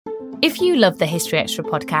If you love the History Extra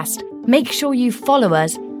podcast, make sure you follow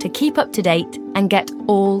us to keep up to date and get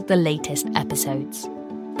all the latest episodes.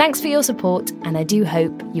 Thanks for your support, and I do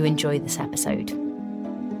hope you enjoy this episode.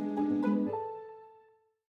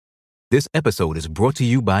 This episode is brought to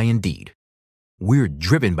you by Indeed. We're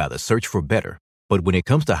driven by the search for better, but when it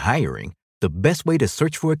comes to hiring, the best way to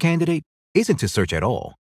search for a candidate isn't to search at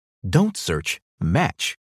all. Don't search,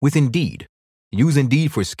 match with Indeed. Use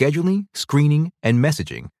Indeed for scheduling, screening, and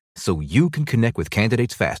messaging so you can connect with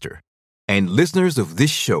candidates faster. And listeners of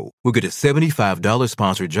this show will get a $75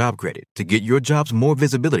 sponsored job credit to get your jobs more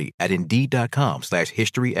visibility at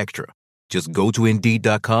Indeed.com/historyextra. Just go to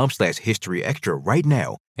Indeed.com/historyextra right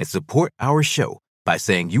now and support our show by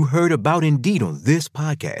saying you heard about Indeed on this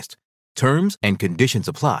podcast. Terms and conditions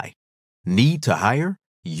apply. Need to hire?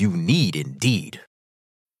 You need Indeed.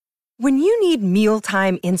 When you need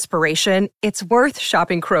mealtime inspiration, it's worth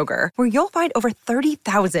shopping Kroger, where you'll find over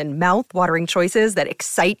 30,000 mouth-watering choices that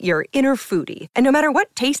excite your inner foodie. And no matter what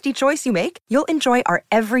tasty choice you make, you'll enjoy our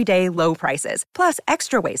everyday low prices, plus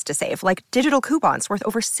extra ways to save, like digital coupons worth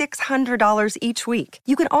over $600 each week.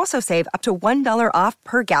 You can also save up to $1 off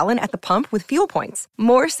per gallon at the pump with fuel points.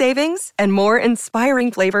 More savings and more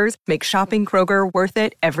inspiring flavors make shopping Kroger worth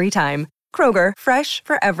it every time. Kroger, fresh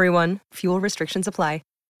for everyone. Fuel restrictions apply.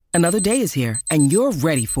 Another day is here, and you're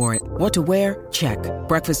ready for it. What to wear? Check.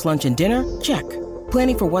 Breakfast, lunch, and dinner? Check.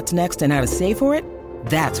 Planning for what's next and how to save for it?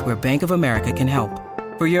 That's where Bank of America can help.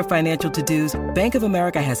 For your financial to-dos, Bank of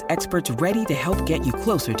America has experts ready to help get you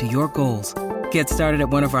closer to your goals. Get started at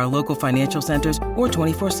one of our local financial centers or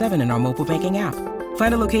 24/7 in our mobile banking app.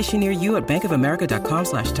 Find a location near you at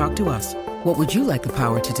bankofamerica.com/talktous. What would you like the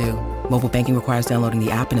power to do? Mobile banking requires downloading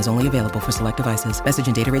the app and is only available for select devices. Message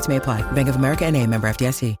and data rates may apply. Bank of America N.A., member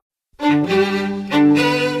FDIC.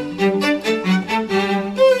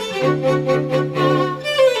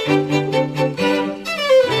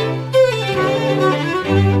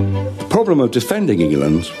 The problem of defending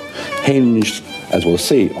England hinged, as we'll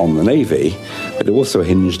see, on the Navy, but it also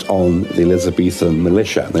hinged on the Elizabethan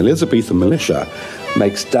militia. The Elizabethan militia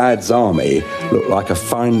makes Dad's army look like a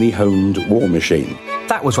finely honed war machine.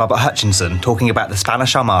 That was Robert Hutchinson talking about the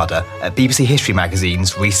Spanish Armada at BBC History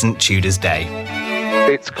Magazine's recent Tudors Day.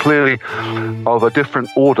 It's clearly of a different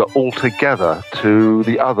order altogether to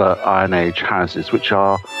the other Iron Age houses, which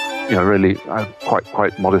are, really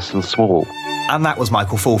quite modest and small. And that was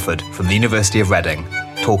Michael Fulford from the University of Reading,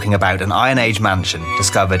 talking about an Iron Age mansion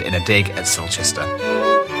discovered in a dig at Silchester.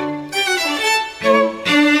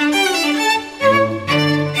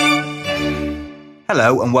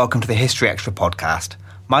 Hello and welcome to the History Extra podcast.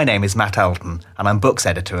 My name is Matt Elton and I'm books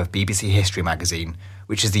editor of BBC History Magazine,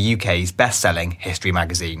 which is the UK's best-selling history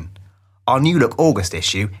magazine. Our new look August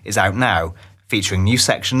issue is out now, featuring new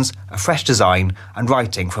sections, a fresh design and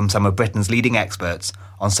writing from some of Britain's leading experts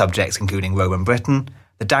on subjects including Roman Britain,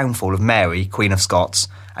 the downfall of Mary, Queen of Scots,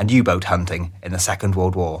 and U-boat hunting in the Second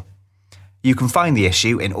World War. You can find the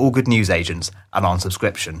issue in all good newsagents and on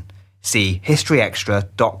subscription. See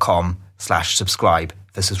historyextra.com/subscribe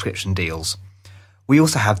for subscription deals. We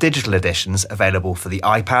also have digital editions available for the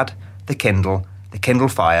iPad, the Kindle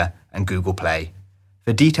Fire and Google Play.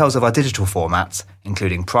 For details of our digital formats,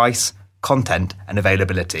 including price, content and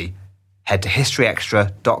availability, head to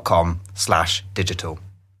historyextra.com/digital.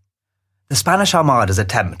 The Spanish Armada's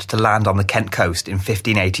attempt to land on the Kent coast in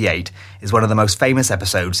 1588 is one of the most famous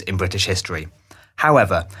episodes in British history.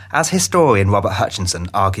 However, as historian Robert Hutchinson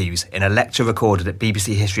argues in a lecture recorded at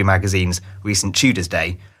BBC History Magazine's recent Tudors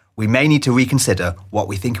Day, we may need to reconsider what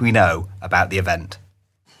we think we know about the event.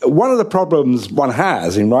 One of the problems one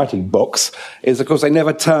has in writing books is, of course, they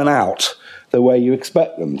never turn out the way you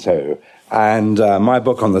expect them to. And my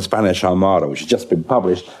book on the Spanish Armada, which has just been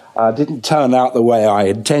published, didn't turn out the way I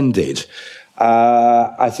intended.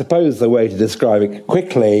 I suppose the way to describe it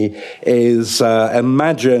quickly is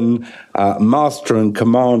imagine Master and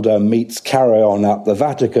Commander meets Carry On Up the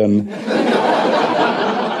Vatican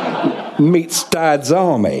meets Dad's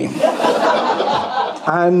Army.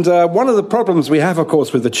 And one of the problems we have, of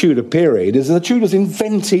course, with the Tudor period is that the Tudors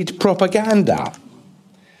invented propaganda.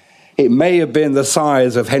 It may have been the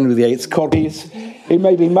size of Henry VIII's codpiece. It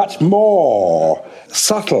may be much more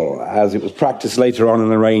subtle, as it was practiced later on in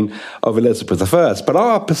the reign of Elizabeth I. But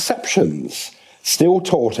our perceptions, still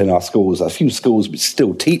taught in our schools, a few schools which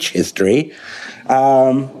still teach history,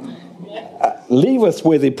 leave us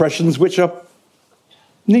with impressions which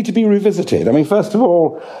need to be revisited. I mean, first of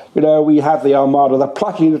all, we have the Armada, the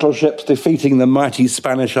plucky little ships defeating the mighty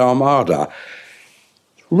Spanish Armada.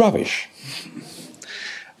 Rubbish.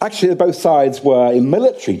 Actually, both sides were, in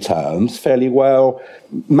military terms, fairly well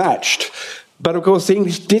matched. But of course, the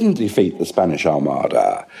English didn't defeat the Spanish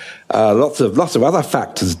Armada. Lots of other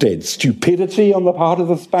factors did. Stupidity on the part of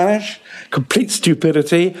the Spanish, complete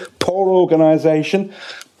stupidity, poor organisation,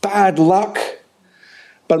 bad luck,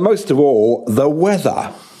 but most of all, the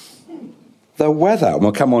weather. The weather, and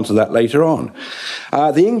we'll come on to that later on.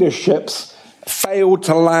 The English ships failed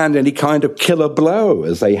to land any kind of killer blow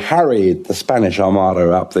as they harried the Spanish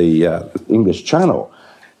Armada up the English Channel.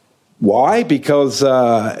 Why? Because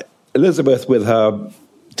Elizabeth, with her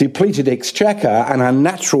depleted exchequer and her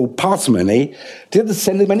natural parsimony, didn't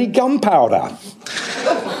send them any gunpowder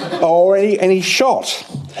or any shot.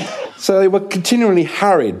 So they were continually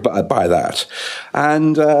harried by that.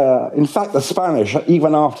 And in fact, the Spanish,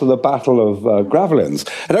 even after the Battle of Gravelines,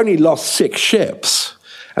 had only lost 6 ships,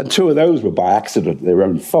 and 2 of those were by accident, their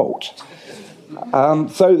own fault.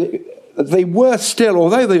 So they were still,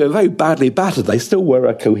 although they were very badly battered, they still were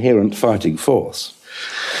a coherent fighting force.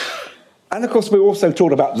 And, of course, we also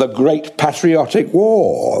talked about the Great Patriotic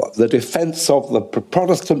War, the defence of the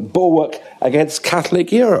Protestant bulwark against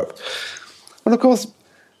Catholic Europe. And, of course,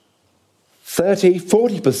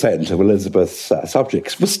 40% of Elizabeth's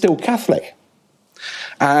subjects were still Catholic.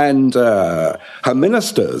 And her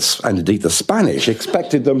ministers, and indeed the Spanish,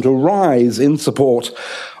 expected them to rise in support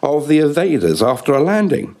of the invaders after a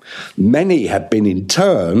landing. Many had been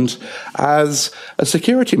interned as a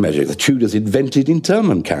security measure. The Tudors invented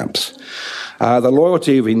internment camps. The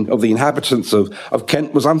loyalty of the inhabitants of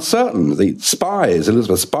Kent was uncertain.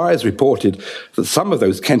 Elizabeth's spies reported that some of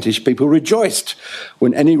those Kentish people rejoiced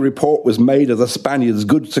when any report was made of the Spaniards'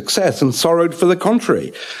 good success and sorrowed for the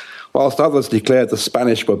contrary, whilst others declared the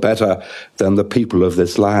Spanish were better than the people of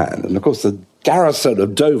this land. And of course, the garrison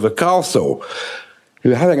of Dover Castle,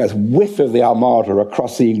 who having a whiff of the Armada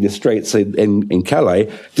across the English Straits in Calais,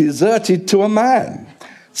 deserted to a man.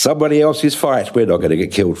 Somebody else's fight. We're not going to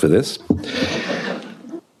get killed for this.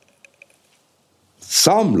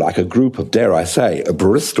 Some, like a group of, dare I say,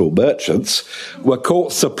 Bristol merchants, were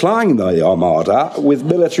caught supplying the Armada with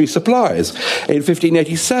military supplies in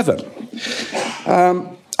 1587.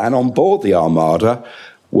 And on board the Armada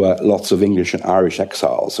were lots of English and Irish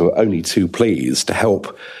exiles who were only too pleased to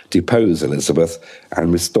help depose Elizabeth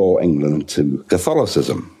and restore England to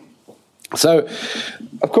Catholicism. So,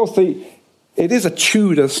 of course, it is a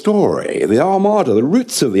Tudor story. The Armada, the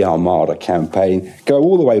roots of the Armada campaign go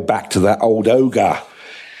all the way back to that old ogre,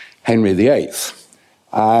 Henry VIII,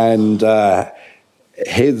 and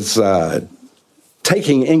his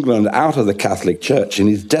taking England out of the Catholic Church in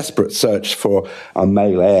his desperate search for a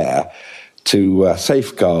male heir to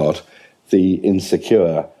safeguard the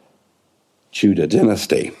insecure Tudor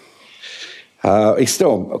dynasty. He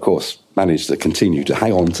still, of course, managed to continue to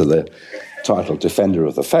hang on to the title Defender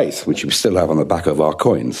of the Faith, which we still have on the back of our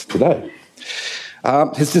coins today.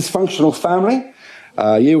 His dysfunctional family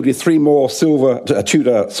yielded 3 more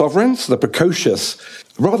Tudor sovereigns, the precocious,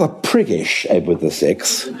 rather priggish Edward VI,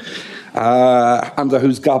 under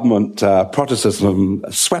whose government Protestantism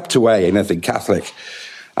swept away anything Catholic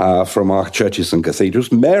from our churches and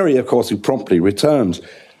cathedrals. Mary, of course, who promptly returned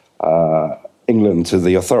England to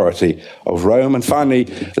the authority of Rome. And finally,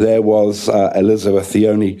 there was Elizabeth, the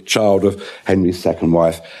only child of Henry's second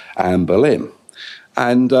wife, Anne Boleyn.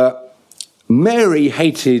 And Mary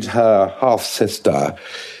hated her half-sister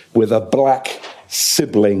with a black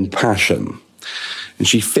sibling passion. And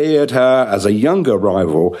she feared her as a younger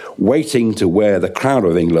rival waiting to wear the crown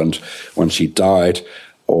of England when she died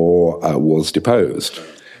or was deposed.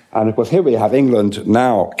 And of course, here we have England,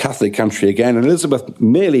 now Catholic country again, and Elizabeth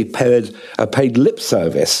merely paid lip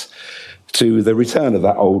service to the return of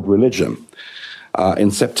that old religion.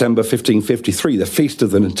 In September 1553, the Feast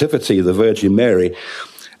of the Nativity of the Virgin Mary,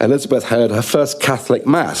 Elizabeth heard her first Catholic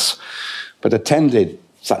Mass, but attended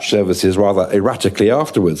such services rather erratically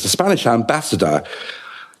afterwards. The Spanish ambassador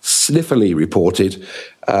sniffily reported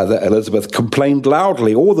that Elizabeth complained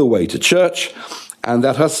loudly all the way to church and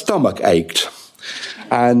that her stomach ached.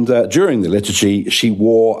 And during the liturgy, she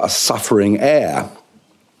wore a suffering air.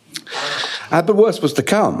 But worse was to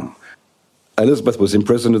come. Elizabeth was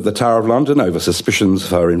imprisoned at the Tower of London over suspicions of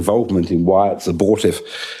her involvement in Wyatt's abortive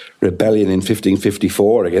rebellion in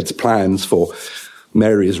 1554 against plans for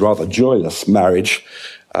Mary's rather joyless marriage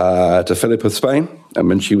to Philip of Spain. And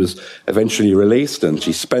when she was eventually released, and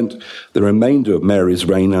she spent the remainder of Mary's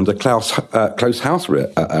reign under close house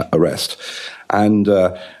arrest. And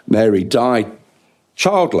Mary died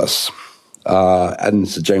childless in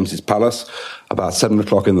St James's Palace about 7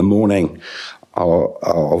 o'clock in the morning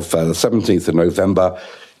of the 17th of November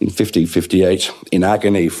in 1558 in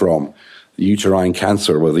agony from the uterine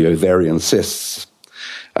cancer or the ovarian cysts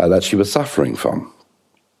that she was suffering from.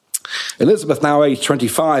 Elizabeth, now aged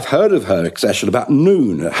 25, heard of her accession about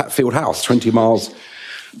noon at Hatfield House, 20 miles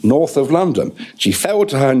north of London. She fell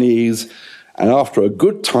to her knees and after a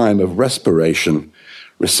good time of respiration,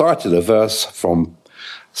 recited a verse from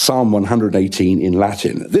Psalm 118 in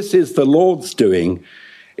Latin. This is the Lord's doing.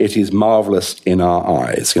 It is marvellous in our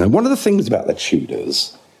eyes. You know, one of the things about the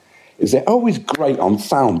Tudors is they're always great on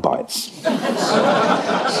sound bites.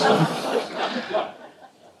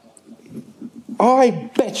 I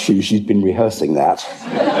bet you she's been rehearsing that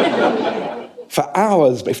for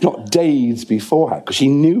hours, if not days beforehand, because she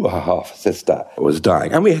knew her half-sister was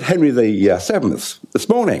dying. And we had Henry VII this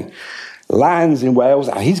morning. Lands in Wales.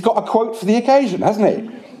 He's got a quote for the occasion, hasn't he?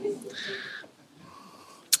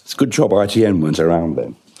 It's a good job ITN weren't around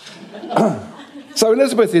then. So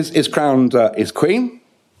Elizabeth is crowned as queen,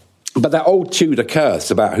 but that old Tudor curse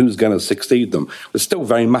about who's going to succeed them was still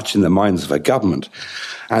very much in the minds of her government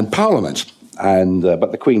and Parliament.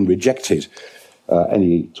 But the Queen rejected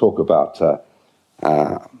any talk about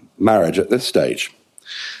marriage at this stage.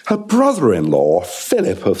 Her brother-in-law,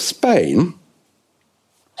 Philip of Spain,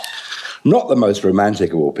 not the most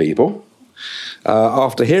romantic of all people,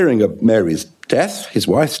 after hearing of Mary's death, his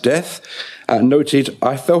wife's death, noted,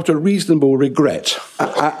 I felt a reasonable regret,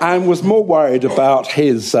 and was more worried about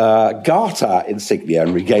his garter insignia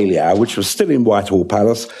and regalia, which was still in Whitehall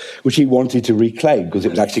Palace, which he wanted to reclaim because it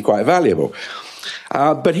was actually quite valuable.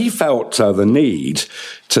 But he felt the need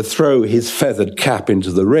to throw his feathered cap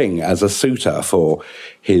into the ring as a suitor for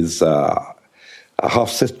his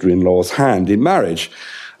half-sister-in-law's hand in marriage.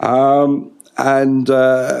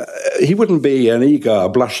 He wouldn't be an eager,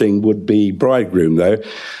 blushing would-be bridegroom, though.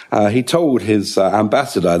 He told his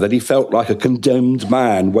ambassador that he felt like a condemned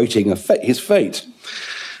man waiting his fate.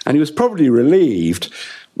 And he was probably relieved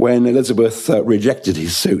when Elizabeth rejected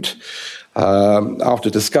his suit after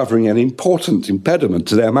discovering an important impediment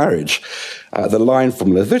to their marriage. The line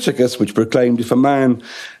from Leviticus, which proclaimed, if a man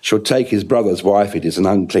shall take his brother's wife, it is an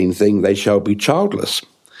unclean thing, they shall be childless.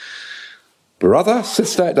 Brother,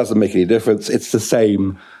 sister, it doesn't make any difference. It's the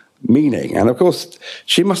same meaning. And of course,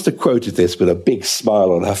 she must have quoted this with a big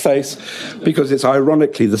smile on her face, because it's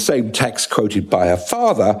ironically the same text quoted by her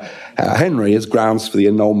father, Henry, as grounds for the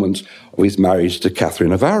annulment of his marriage to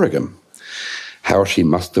Catherine of Aragon. How she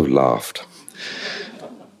must have laughed.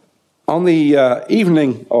 On the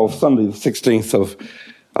evening of Sunday, the 16th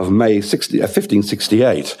of May,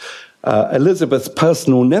 1568, Elizabeth's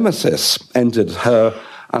personal nemesis entered her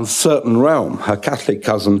uncertain realm, her Catholic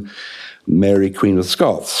cousin, Mary, Queen of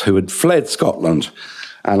Scots, who had fled Scotland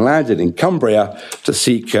and landed in Cumbria to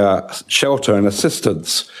seek shelter and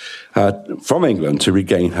assistance from England to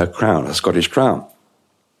regain her crown, her Scottish crown.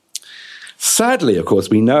 Sadly, of course,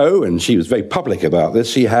 we know, and she was very public about this,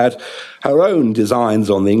 she had her own designs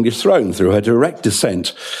on the English throne through her direct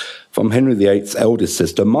descent from Henry VIII's eldest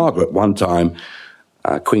sister, Margaret, one time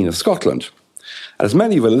Queen of Scotland. As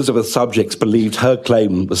many of Elizabeth's subjects believed her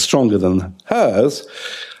claim was stronger than hers,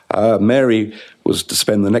 Mary was to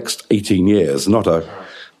spend the next 18 years, not a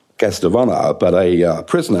guest of honour, but a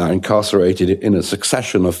prisoner incarcerated in a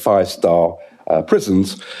succession of five-star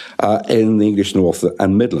prisons in the English North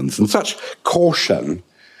and Midlands. And such caution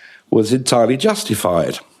was entirely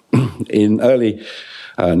justified. In early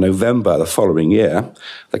November the following year,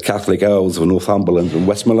 the Catholic earls of Northumberland and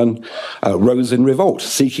Westmoreland rose in revolt,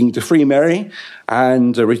 seeking to free Mary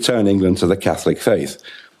and return England to the Catholic faith.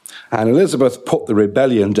 And Elizabeth put the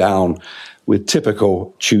rebellion down with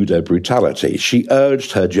typical Tudor brutality. She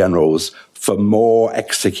urged her generals for more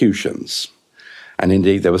executions. And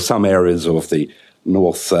indeed, there were some areas of the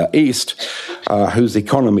north-east whose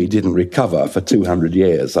economy didn't recover for 200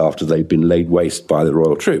 years after they'd been laid waste by the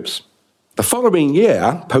royal troops. The following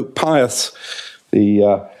year, Pope Pius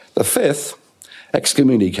the Fifth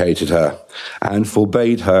excommunicated her and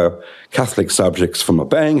forbade her Catholic subjects from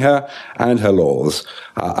obeying her and her laws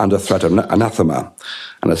under threat of anathema.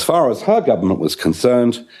 And as far as her government was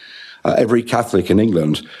concerned, every Catholic in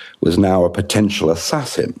England was now a potential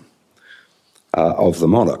assassin of the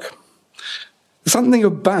monarch. Something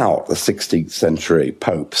about the 16th century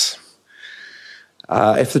popes.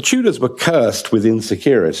 If the Tudors were cursed with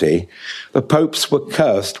insecurity, the popes were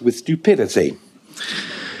cursed with stupidity.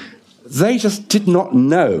 They just did not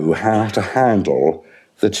know how to handle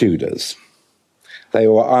the Tudors. They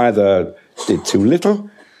were either did too little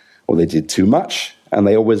or they did too much, and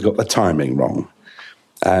they always got the timing wrong.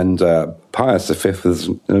 And Pius V was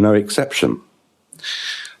no exception.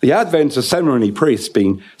 The advent of seminary priests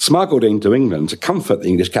being smuggled into England to comfort the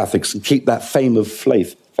English Catholics and keep that flame of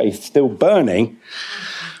faith still burning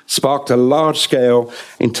sparked a large-scale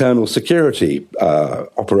internal security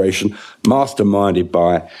operation masterminded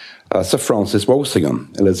by Sir Francis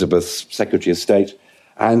Walsingham, Elizabeth's Secretary of State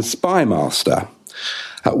and spy master.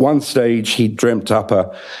 At one stage, he dreamt up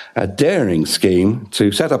a daring scheme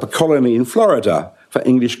to set up a colony in Florida for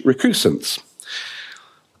English recusants.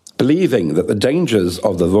 Believing that the dangers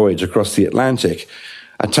of the voyage across the Atlantic,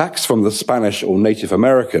 attacks from the Spanish or Native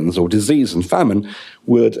Americans, or disease and famine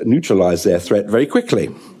would neutralize their threat very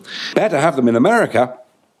quickly. Better have them in America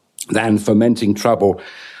than fomenting trouble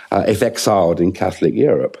if exiled in Catholic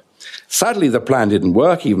Europe. Sadly, the plan didn't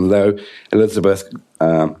work, even though Elizabeth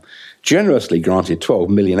generously granted 12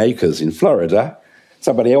 million acres in Florida,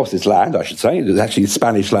 somebody else's land, I should say. It was actually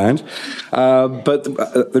Spanish land. But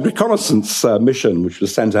the reconnaissance mission, which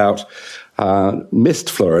was sent out, missed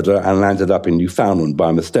Florida and landed up in Newfoundland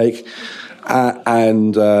by mistake.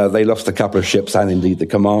 And they lost a couple of ships and indeed the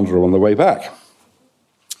commander on the way back.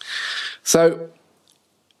 So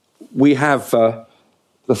we have the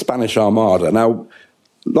Spanish Armada. Now,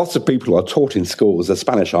 lots of people are taught in schools the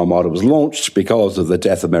Spanish Armada was launched because of the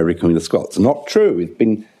death of Mary Queen of Scots. Not true. It's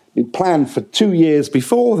been planned for 2 years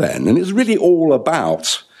before then, and it's really all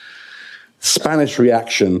about Spanish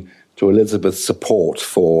reaction to Elizabeth's support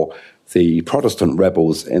for the Protestant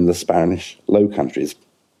rebels in the Spanish Low Countries.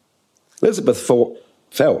 Elizabeth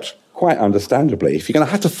felt, quite understandably, if you're going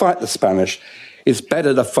to have to fight the Spanish, it's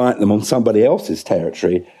better to fight them on somebody else's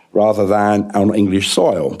territory rather than on English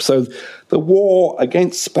soil. So the war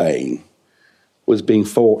against Spain was being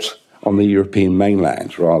fought on the European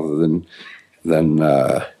mainland rather than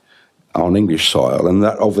on English soil, and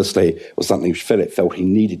that obviously was something which Philip felt he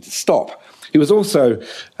needed to stop. He was also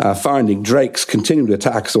finding Drake's continued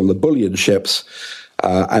attacks on the bullion ships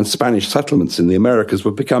and Spanish settlements in the Americas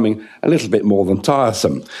were becoming a little bit more than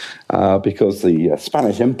tiresome because the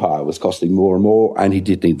Spanish Empire was costing more and more, and he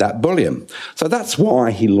did need that bullion. So that's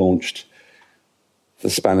why he launched the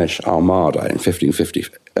Spanish Armada in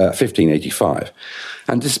 1585.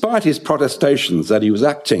 And despite his protestations that he was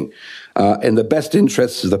acting in the best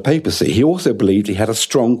interests of the papacy, he also believed he had a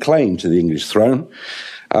strong claim to the English throne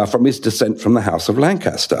from his descent from the House of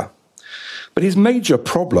Lancaster. But his major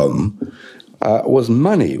problem was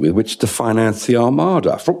money with which to finance the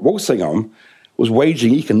Armada. Walsingham was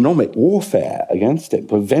waging economic warfare against it,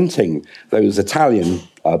 preventing those Italian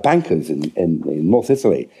bankers in North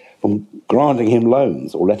Italy from granting him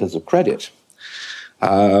loans or letters of credit.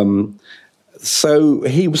 So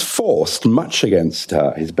he was forced, much against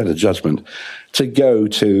his better judgment, to go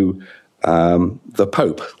to the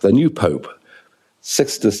Pope, the new Pope,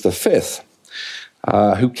 Sixtus V,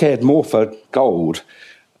 who cared more for gold,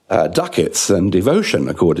 ducats than devotion,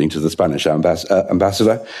 according to the Spanish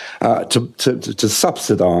ambassador, to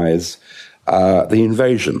subsidize the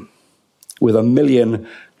invasion with 1 million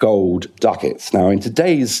gold ducats. Now, in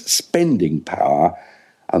today's spending power,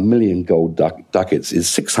 1 million gold ducats is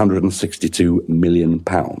 £662 million.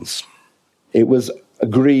 It was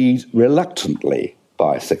agreed reluctantly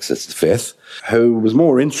by Sixtus V, who was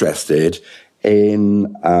more interested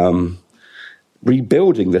in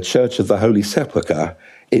rebuilding the Church of the Holy Sepulchre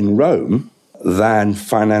in Rome than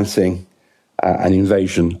financing an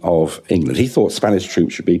invasion of England. He thought Spanish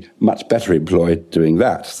troops should be much better employed doing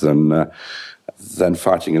that than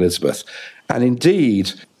fighting Elizabeth. And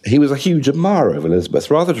indeed, he was a huge admirer of Elizabeth.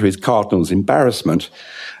 Rather to his cardinal's embarrassment,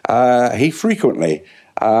 he frequently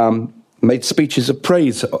made speeches of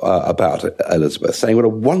praise about Elizabeth, saying what a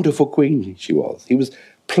wonderful queen she was. He was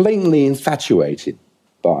plainly infatuated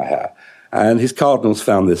by her, and his cardinals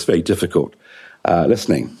found this very difficult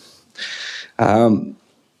listening.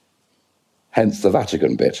 Hence the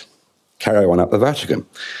Vatican bit. Carry on up the Vatican.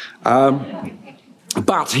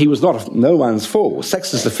 But he was no one's fool.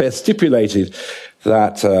 Sixtus V stipulated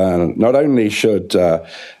that not only should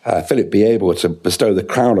Philip be able to bestow the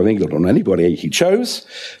crown of England on anybody he chose,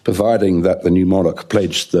 providing that the new monarch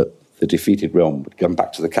pledged that the defeated realm would come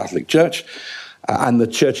back to the Catholic Church, and the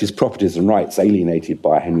Church's properties and rights alienated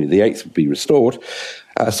by Henry VIII would be restored.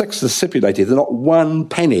 Sixtus stipulated that not 1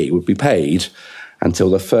 penny would be paid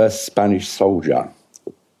until the first Spanish soldier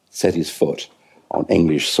set his foot on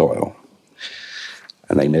English soil.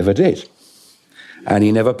 And they never did. And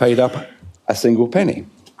he never paid up a single penny.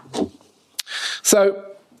 So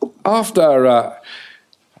after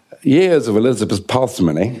years of Elizabeth's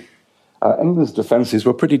parsimony, England's defences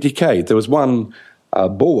were pretty decayed. There was one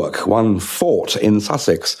bulwark, one fort in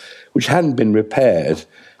Sussex, which hadn't been repaired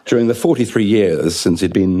during the 43 years since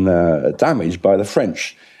it'd been damaged by the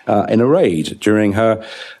French in a raid during her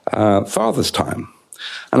father's time.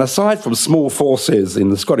 And aside from small forces in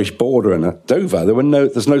the Scottish border and at Dover,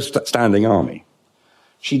 there's no standing army.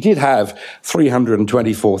 She did have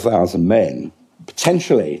 324,000 men,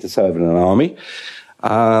 potentially to serve in an army,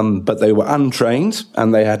 but they were untrained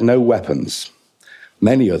and they had no weapons.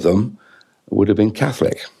 Many of them would have been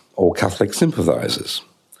Catholic or Catholic sympathisers.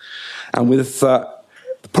 And with the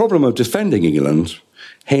problem of defending England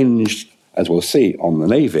hinged, as we'll see, on the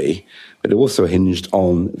navy, but it also hinged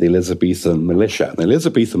on the Elizabethan militia. The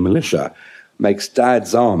Elizabethan militia makes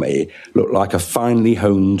Dad's army look like a finely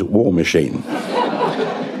honed war machine.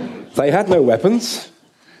 They had no weapons,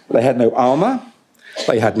 they had no armour,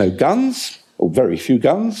 they had no guns, or very few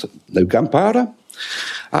guns, no gunpowder,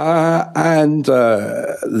 and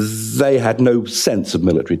they had no sense of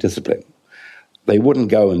military discipline. They wouldn't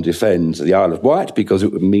go and defend the Isle of Wight because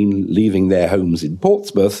it would mean leaving their homes in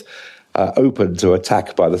Portsmouth open to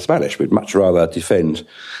attack by the Spanish. We'd much rather defend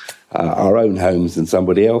our own homes than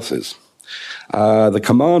somebody else's. The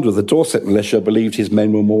commander of the Dorset militia believed his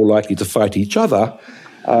men were more likely to fight each other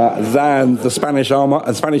than the Spanish Armada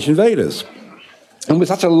and Spanish invaders. And with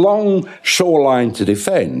such a long shoreline to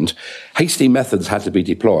defend, hasty methods had to be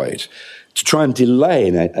deployed to try and delay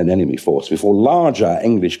an enemy force before larger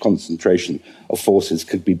English concentration of forces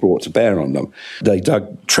could be brought to bear on them. They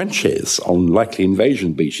dug trenches on likely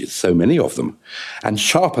invasion beaches, so many of them, and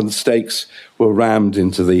sharpened stakes were rammed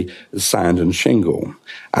into the sand and shingle.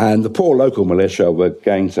 And the poor local militia were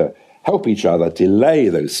going to help each other delay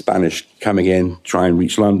those Spanish coming in, try and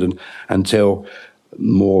reach London until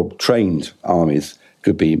more trained armies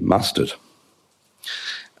could be mustered.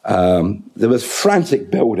 There was frantic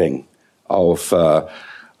building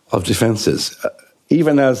of defences.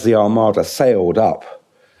 Even as the Armada sailed up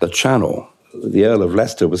the Channel, the Earl of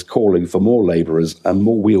Leicester was calling for more labourers and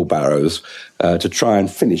more wheelbarrows to try and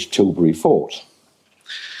finish Tilbury Fort.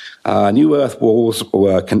 New earth walls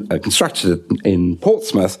were constructed in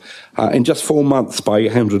Portsmouth in just 4 months by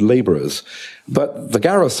 100 labourers. But the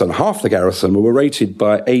garrison, half the garrison, were rated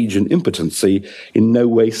by age and impotency in no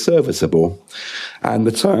way serviceable. And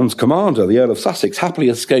the town's commander, the Earl of Sussex, happily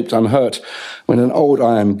escaped unhurt when an old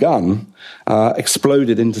iron gun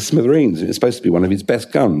exploded into smithereens. It was supposed to be one of his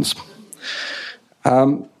best guns.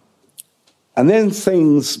 And then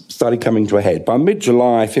things started coming to a head. By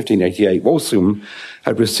mid-July 1588, Walsingham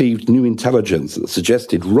had received new intelligence that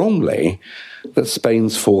suggested wrongly that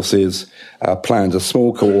Spain's forces planned a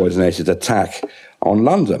small coordinated attack on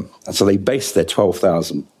London. And so they based their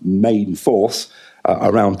 12,000 main force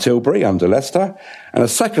around Tilbury under Leicester, and a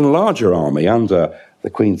second larger army under the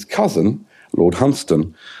Queen's cousin, Lord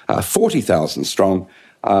Hunsdon, 40,000 strong,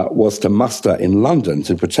 was to muster in London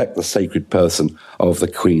to protect the sacred person of the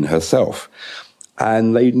Queen herself.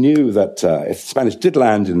 And they knew that if the Spanish did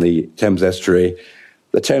land in the Thames estuary,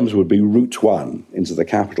 the Thames would be Route 1 into the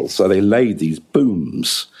capital. So they laid these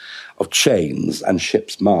booms of chains and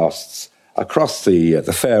ships' masts across the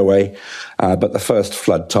fairway, but the first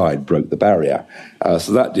flood tide broke the barrier.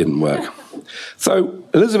 So that didn't work. So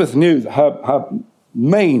Elizabeth knew that her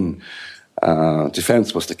main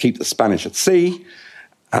defence was to keep the Spanish at sea,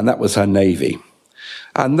 and that was her navy.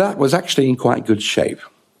 And that was actually in quite good shape.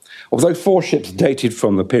 Although 4 ships dated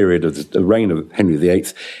from the period of the reign of Henry VIII,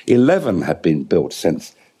 11 had been built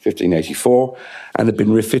since 1584 and had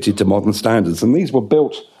been refitted to modern standards. And these were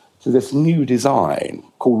built to this new design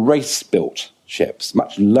called race-built ships,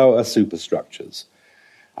 much lower superstructures,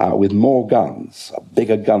 with more guns, a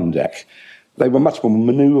bigger gun deck. They were much more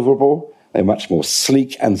manoeuvrable, they were much more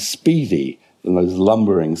sleek and speedy than those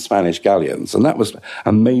lumbering Spanish galleons. And that was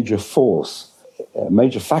a major force, a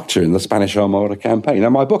major factor in the Spanish Armada campaign.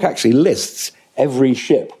 Now, my book actually lists every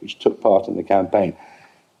ship which took part in the campaign.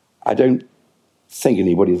 I don't think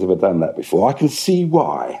anybody's ever done that before. I can see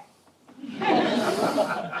why.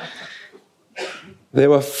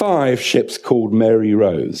 There were 5 ships called Mary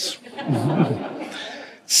Rose.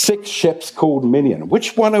 6 ships called Minion.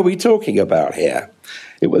 Which one are we talking about here?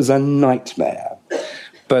 It was a nightmare.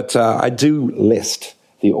 But I do list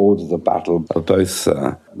the orders of battle of both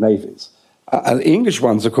navies. The English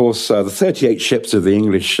ones, of course, the 38 ships of the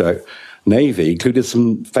English Navy included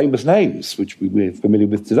some famous names, which we're familiar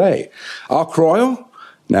with today. Ark Royal,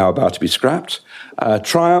 now about to be scrapped,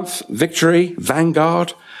 Triumph, Victory,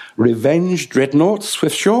 Vanguard, Revenge, Dreadnought,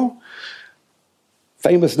 Swiftsure.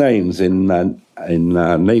 Famous names in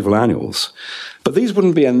naval annuals. But these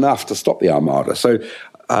wouldn't be enough to stop the Armada. So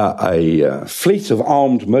a fleet of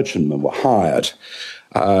armed merchantmen were hired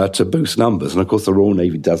to boost numbers. And of course, the Royal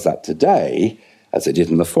Navy does that today, as they did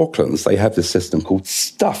in the Falklands. They have this system called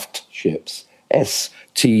stuffed ships, S-T-U-F-T,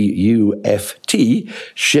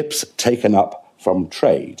 ships taken up from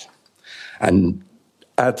trade. And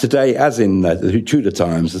today, as in the Tudor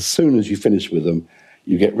times, as soon as you finish with them,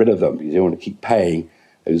 you get rid of them. You don't want to keep paying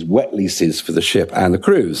those wet leases for the ship and the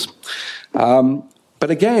crews. But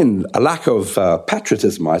again, a lack of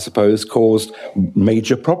patriotism, I suppose, caused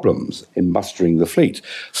major problems in mustering the fleet.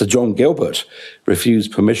 Sir John Gilbert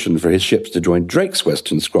refused permission for his ships to join Drake's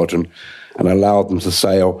Western Squadron and allowed them to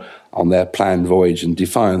sail on their planned voyage in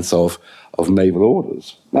defiance of naval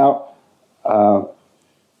orders. Now,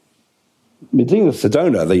 Medina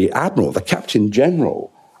Sidonia, the admiral, the captain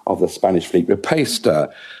general of the Spanish fleet, replaced the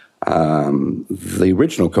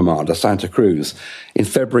original commander, Santa Cruz, in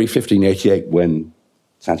February 1588 when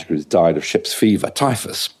Santa Cruz died of ship's fever,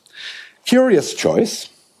 typhus. Curious choice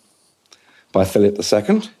by Philip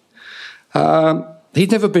II.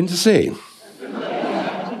 He'd never been to sea.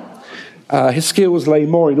 His skills lay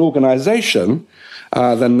more in organisation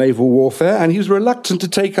than naval warfare, and he was reluctant to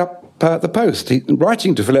take up the post.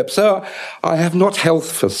 Writing to Philip, "Sir, I have not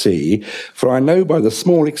health for sea, for I know by the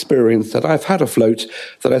small experience that I've had afloat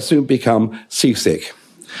that I soon become seasick.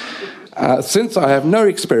 Since I have no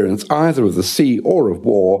experience either of the sea or of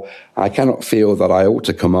war, I cannot feel that I ought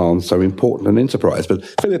to command so important an enterprise." But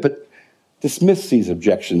Philip had dismissed these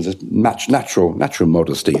objections as natural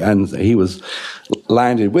modesty, and he was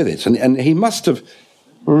landed with it. And he must have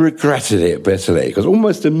regretted it bitterly, because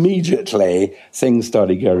almost immediately things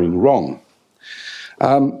started going wrong.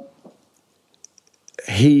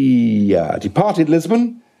 He departed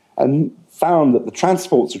Lisbon and found that the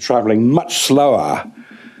transports were travelling much slower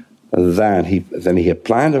than he had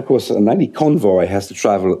planned. Of course, any convoy has to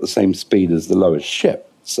travel at the same speed as the lowest ship,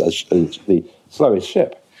 as the slowest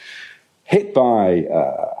ship. Hit by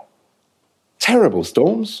terrible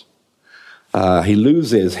storms. He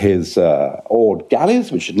loses his oared galleys,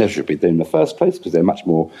 which should never have been there in the first place, because they're much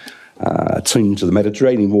more attuned to the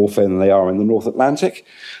Mediterranean warfare than they are in the North Atlantic.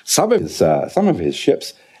 Some of his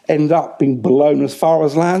ships end up being blown as far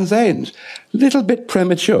as Land's End. A little bit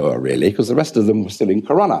premature, really, because the rest of them were still in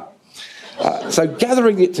Corunna. So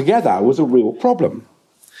gathering it together was a real problem.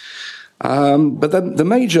 But the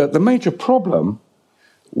major problem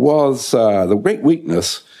was, the great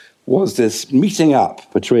weakness was this meeting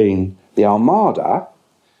up between the Armada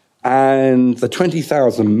and the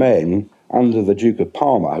 20,000 men under the Duke of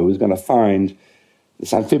Parma, who was going to find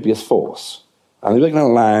this amphibious force. And they were going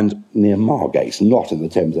to land near Margate, not in the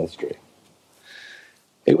Thames estuary.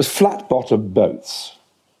 It was flat-bottomed boats,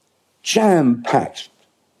 jam-packed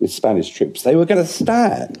with Spanish troops. They were going to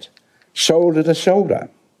stand shoulder to shoulder.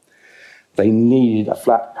 They needed a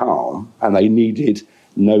flat calm, and they needed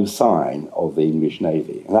no sign of the English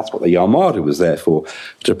Navy. And that's what the Armada was there for,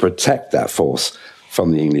 to protect that force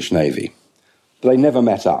from the English Navy. But they never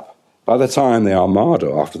met up. By the time the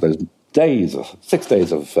Armada, after those 6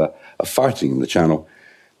 days of fighting in the Channel,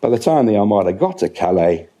 by the time the Armada got to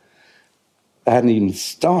Calais, they hadn't even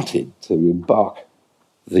started to embark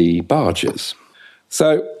the barges.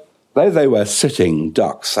 So there they were sitting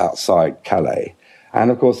ducks outside Calais.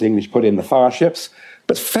 And of course the English put in the fire ships,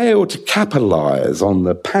 but failed to capitalise on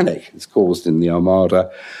the panic it's caused in the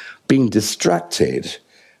Armada, being distracted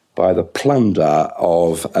by the plunder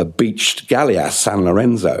of a beached galleass, San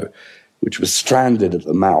Lorenzo, which was stranded at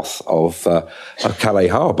the mouth of Calais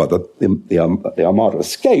harbour. The Armada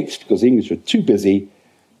escaped because the English were too busy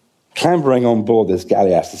clambering on board this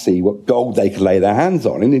galleass to see what gold they could lay their hands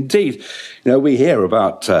on. And indeed, we hear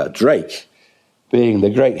about Drake being the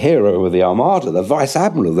great hero of the Armada, the vice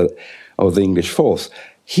admiral of the English force.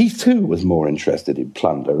 He too was more interested in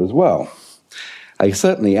plunder as well. He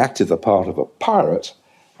certainly acted the part of a pirate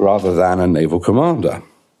rather than a naval commander.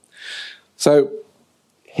 So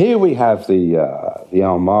here we have the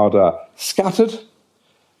Armada scattered,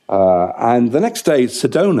 and the next day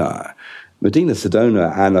Medina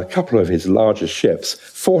Sidonia and a couple of his largest ships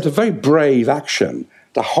fought a very brave action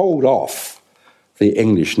to hold off the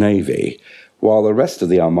English Navy while the rest of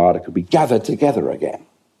the Armada could be gathered together again.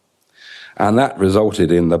 And that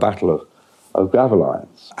resulted in the Battle of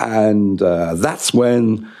Gravelines. And that's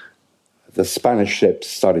when the Spanish ships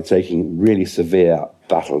started taking really severe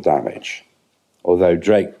battle damage, although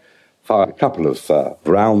Drake fired a couple of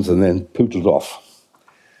rounds and then pootled off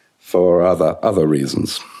for other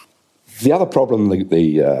reasons. The other problem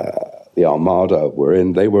the Armada were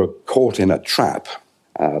in, they were caught in a trap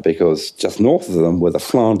because just north of them were the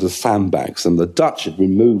Flanders sandbanks, and the Dutch had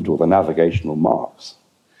removed all the navigational marks.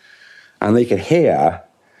 And they could hear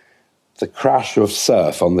the crash of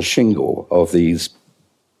surf on the shingle of these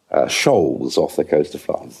shoals off the coast of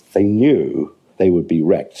France. They knew they would be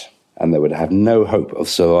wrecked and they would have no hope of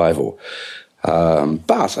survival.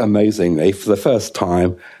 But amazingly, for the first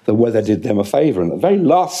time, the weather did them a favour. And at the very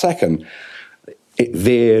last second, it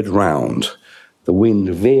veered round. The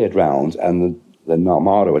wind veered round and the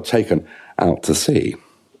Armada were taken out to sea.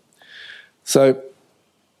 So,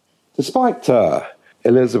 despite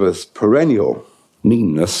Elizabeth's perennial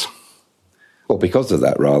meanness, or because of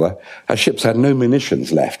that rather, her ships had no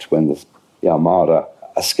munitions left when the Armada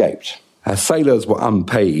escaped. Her sailors were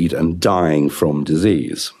unpaid and dying from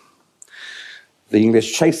disease. The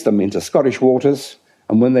English chased them into Scottish waters,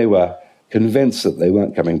 and when they were convinced that they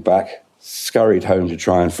weren't coming back, scurried home to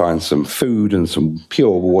try and find some food and some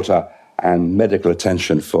pure water and medical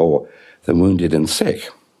attention for the wounded and sick.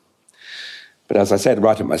 But as I said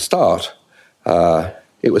right at my start,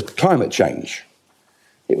 it was climate change.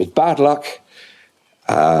 It was bad luck.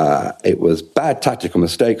 It was bad tactical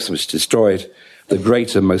mistakes which destroyed the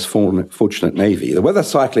great and most fortunate navy. The weather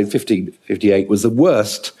cycle in 1558 was the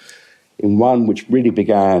worst in one which really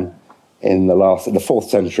began in the 4th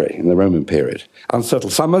century, in the Roman period.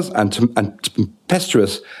 Unsettled summers and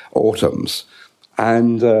tempestuous autumns.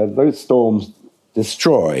 And those storms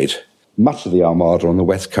destroyed much of the Armada on the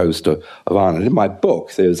west coast of Ireland. In my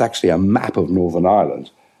book, there was actually a map of Northern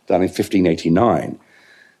Ireland done in 1589,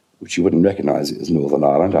 which you wouldn't recognise it as Northern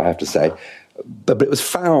Ireland, I have to say. But it was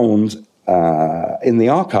found in the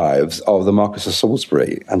archives of the Marquess of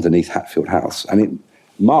Salisbury underneath Hatfield House. And it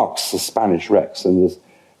marks the Spanish wrecks, and there's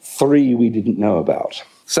 3 we didn't know about.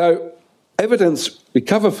 So evidence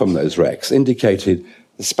recovered from those wrecks indicated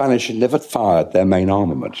the Spanish had never fired their main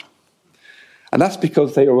armament. And that's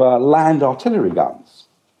because they were land artillery guns.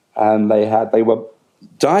 And they were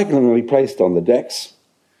diagonally placed on the decks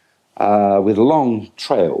with long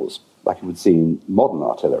trails, like you would see in modern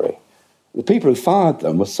artillery. The people who fired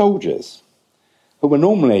them were soldiers who were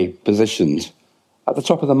normally positioned at the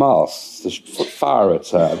top of the masts to fire at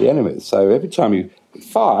the enemy. So every time you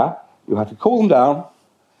fire, you had to call them down.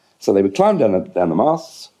 So they would climb down the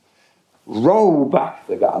masts, roll back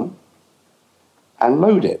the gun, and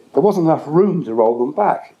load it. There wasn't enough room to roll them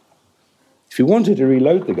back. If you wanted to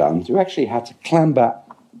reload the guns, you actually had to clamber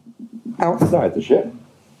outside the ship,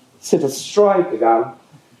 sit astride the gun,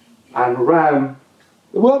 and ram.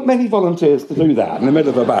 There weren't many volunteers to do that in the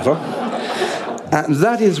middle of a battle. And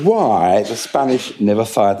that is why the Spanish never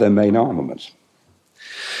fired their main armament.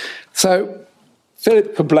 So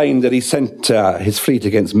Philip complained that he sent his fleet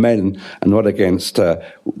against men and not against the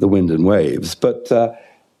wind and waves. But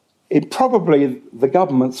it probably the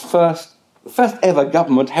government's first ever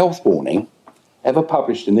government health warning ever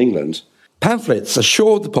published in England. Pamphlets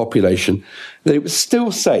assured the population that it was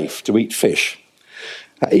still safe to eat fish,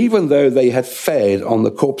 even though they had fed on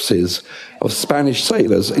the corpses of Spanish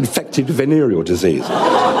sailors infected with venereal disease.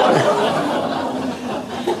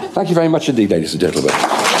 Thank you very much indeed, ladies and gentlemen.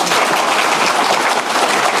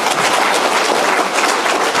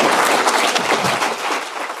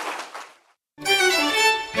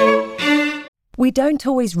 We don't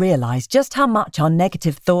always realise just how much our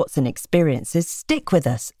negative thoughts and experiences stick with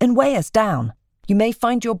us and weigh us down. You may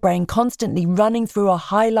find your brain constantly running through a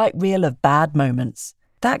highlight reel of bad moments.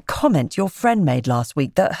 That comment your friend made last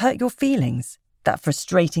week that hurt your feelings. That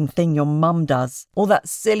frustrating thing your mum does. Or that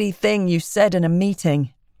silly thing you said in a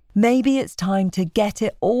meeting. Maybe it's time to get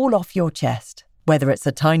it all off your chest. Whether it's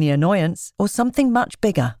a tiny annoyance or something much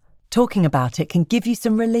bigger, talking about it can give you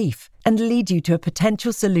some relief and lead you to a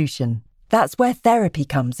potential solution. That's where therapy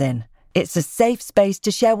comes in. It's a safe space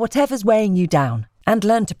to share whatever's weighing you down and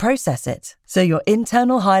learn to process it, so your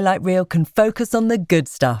internal highlight reel can focus on the good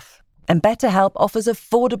stuff. And BetterHelp offers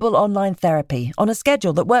affordable online therapy on a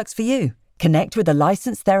schedule that works for you. Connect with a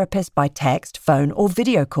licensed therapist by text, phone, or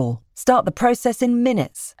video call. Start the process in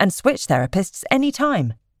minutes and switch therapists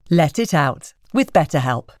anytime. Let it out with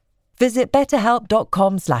BetterHelp. Visit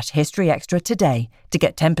betterhelp.com/historyextra today to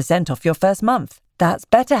get 10% off your first month. That's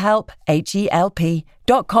BetterHelp,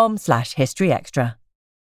 HELP.com/historyextra.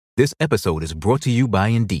 This episode is brought to you by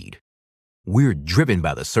Indeed. We're driven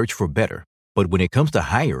by the search for better, but when it comes to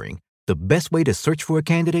hiring, the best way to search for a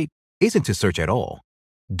candidate isn't to search at all.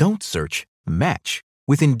 Don't search, match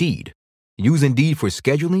with Indeed. Use Indeed for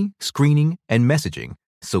scheduling, screening, and messaging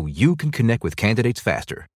so you can connect with candidates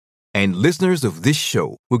faster. And listeners of this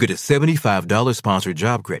show will get a $75 sponsored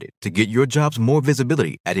job credit to get your jobs more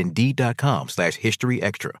visibility at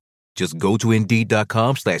Indeed.com/historyextra. Just go to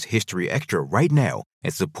Indeed.com/historyextra right now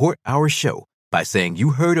and support our show by saying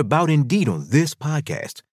you heard about Indeed on this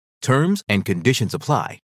podcast. Terms and conditions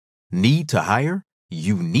apply. Need to hire?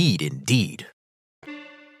 You need Indeed.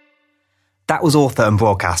 That was author and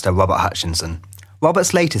broadcaster Robert Hutchinson.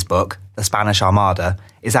 Robert's latest book, The Spanish Armada,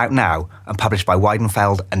 is out now and published by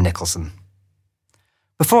Weidenfeld and Nicholson.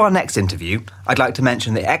 Before our next interview, I'd like to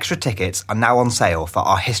mention that extra tickets are now on sale for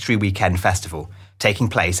our History Weekend Festival, taking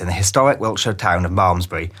place in the historic Wiltshire town of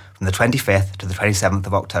Malmesbury from the 25th to the 27th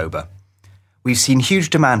of October. We've seen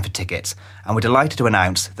huge demand for tickets, and we're delighted to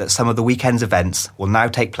announce that some of the weekend's events will now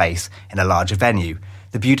take place in a larger venue,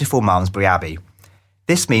 the beautiful Malmesbury Abbey.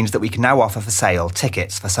 This means that we can now offer for sale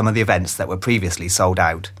tickets for some of the events that were previously sold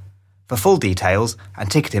out. For full details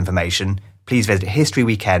and ticket information, please visit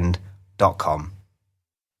historyweekend.com.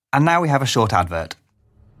 And now we have a short advert.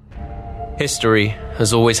 History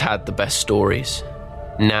has always had the best stories.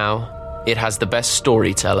 Now, it has the best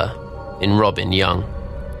storyteller in Robin Young,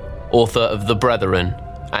 author of The Brethren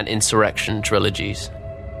and Insurrection trilogies.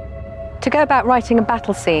 To go about writing a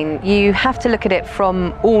battle scene, you have to look at it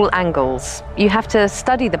from all angles. You have to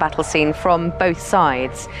study the battle scene from both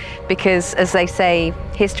sides, because, as they say,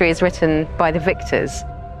 history is written by the victors.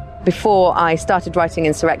 Before I started writing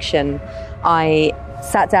Insurrection, I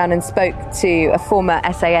sat down and spoke to a former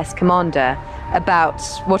SAS commander about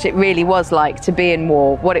what it really was like to be in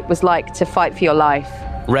war, what it was like to fight for your life.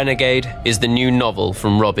 Renegade is the new novel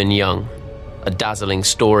from Robin Young, a dazzling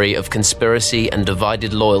story of conspiracy and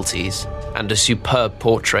divided loyalties, and a superb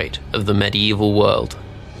portrait of the medieval world.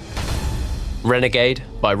 Renegade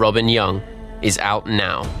by Robin Young is out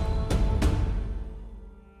now.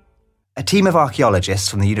 A team of archaeologists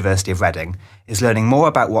from the University of Reading is learning more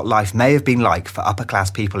about what life may have been like for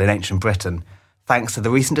upper-class people in ancient Britain, thanks to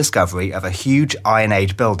the recent discovery of a huge Iron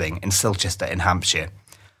Age building in Silchester in Hampshire.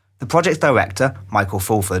 The project's director, Michael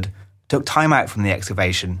Fulford, took time out from the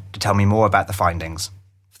excavation to tell me more about the findings.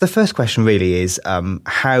 The first question really is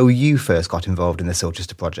how you first got involved in the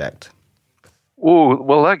Silchester project. Oh,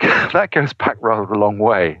 well, that goes back rather a long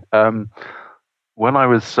way. When I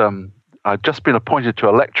was, I'd just been appointed to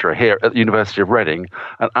a lecturer here at the University of Reading,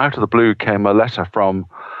 and out of the blue came a letter from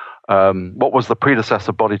what was the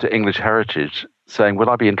predecessor body to English Heritage, saying, would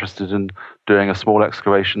I be interested in doing a small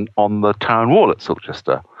excavation on the town wall at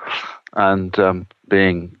Silchester? And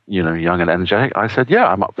being, young and energetic, I said, yeah,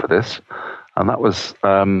 I'm up for this. And that was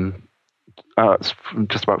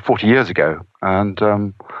just about 40 years ago. And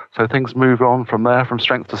so things moved on from there, from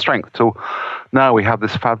strength to strength, till now we have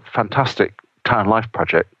this fantastic Town Life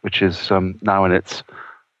project, which is now in its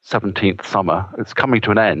 17th summer. It's coming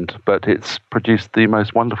to an end, but it's produced the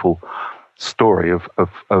most wonderful story of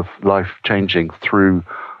life changing through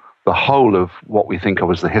the whole of what we think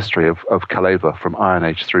of as the history of Caleva, from Iron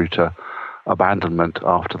Age through to abandonment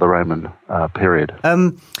after the Roman period.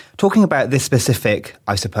 Talking about this specific,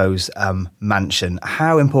 I suppose, mansion,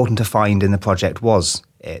 how important a find in the project was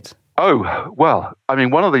it? Oh, well, I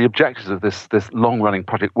mean, one of the objectives of this long-running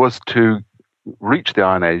project was to reach the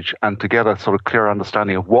Iron Age and to get a sort of clear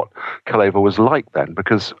understanding of what Caleva was like then,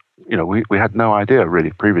 because we had no idea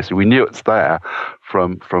really previously. We knew it's there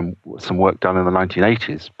from some work done in the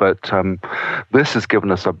 1980s, but this has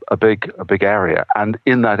given us a big area, and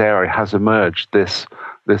in that area has emerged this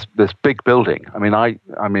big building. I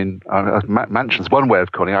mean, mansion's one way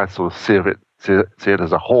of calling it. I sort of see it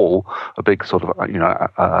as a hall, a big sort of,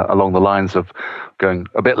 along the lines of going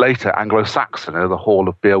a bit later, Anglo-Saxon, the Hall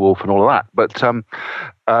of Beowulf and all of that. But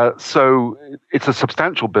so it's a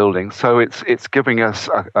substantial building, so it's giving us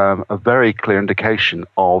a very clear indication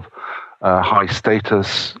of high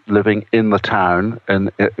status living in the town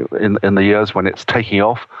in the years when it's taking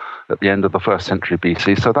off at the end of the 1st century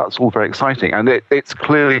BC. So that's all very exciting. And it's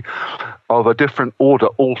clearly of a different order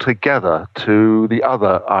altogether to the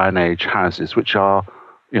other Iron Age houses, which are,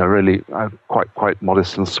 really quite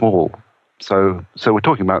modest and small. So we're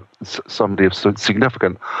talking about somebody of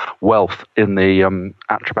significant wealth in the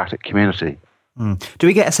Atrebatic community. Do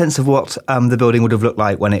we get a sense of what the building would have looked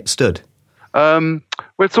like when it stood? Well,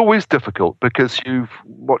 it's always difficult because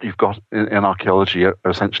what you've got in archaeology are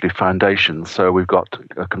essentially foundations. So we've got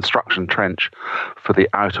a construction trench for the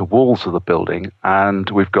outer walls of the building, and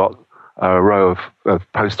we've got a row of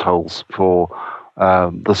post holes for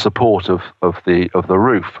the support of the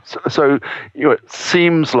roof. So it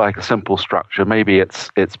seems like a simple structure. Maybe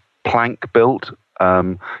it's plank built,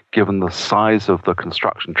 given the size of the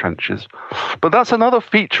construction trenches. But that's another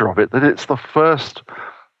feature of it, that it's the first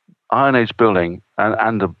Iron Age building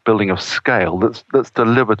and a building of scale that's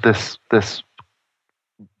delivered this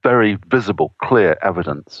very visible, clear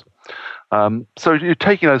evidence. So you're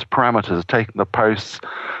taking those parameters, taking the posts.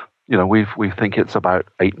 We think it's about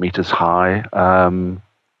 8 meters high.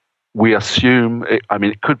 We assume,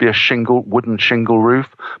 it could be a wooden shingle roof,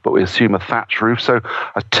 but we assume a thatch roof. So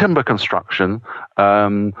a timber construction,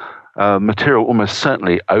 material almost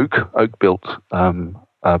certainly oak-built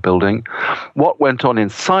building. What went on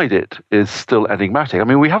inside it is still enigmatic.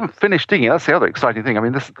 We haven't finished digging. That's the other exciting thing.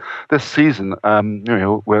 This season,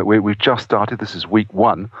 we've just started. This is week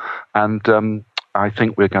 1, and I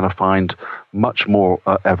think we're going to find much more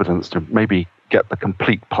evidence to maybe get the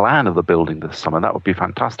complete plan of the building this summer. That would be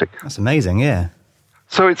fantastic. That's amazing, yeah.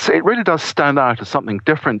 So it really does stand out as something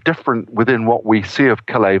different within what we see of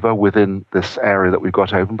Caleva within this area that we've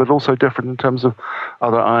got open, but also different in terms of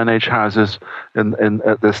other Iron Age houses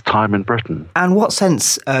at this time in Britain. And what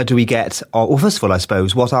sense do we get, or first of all, I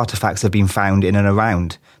suppose, what artefacts have been found in and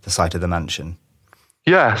around the site of the mansion?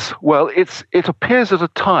 Yes, well, it appears at a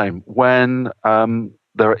time when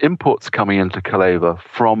there are imports coming into Caleva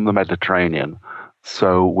from the Mediterranean.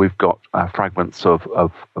 So we've got fragments of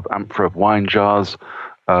amphora of wine jars,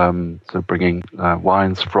 so bringing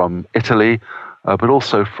wines from Italy, but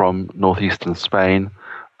also from northeastern Spain.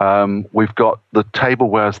 We've got the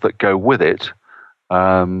tablewares that go with it,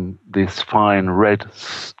 this fine red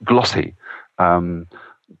glossy,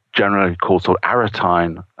 generally called sort of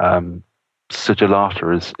aretine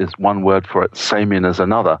sigillata is one word for it, Samian is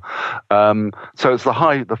another. So it's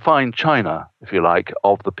the fine china, if you like,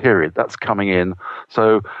 of the period that's coming in.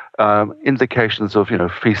 So indications of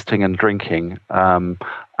feasting and drinking, and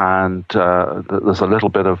there's a little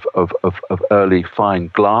bit of early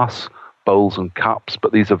fine glass bowls and cups,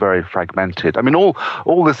 but these are very fragmented. I mean,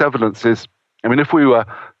 all this evidence is. I mean, if we were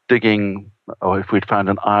digging, or if we'd found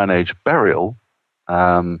an Iron Age burial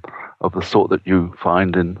of the sort that you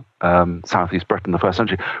find in southeast Britain in the first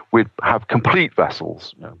century, we'd have complete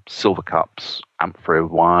vessels, silver cups, amphora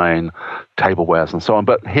wine, tablewares, and so on.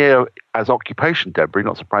 But here, as occupation debris,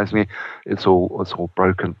 not surprisingly, it's all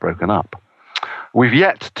broken up. We've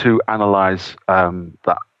yet to analyse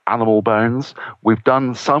the animal bones. We've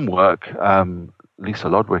done some work. Lisa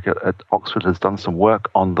Lodwick at Oxford has done some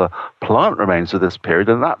work on the plant remains of this period,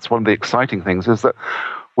 and that's one of the exciting things, is that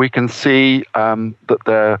we can see that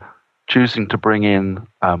they're choosing to bring in,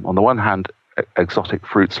 on the one hand, exotic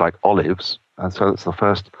fruits like olives, and so it's the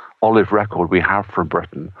first olive record we have from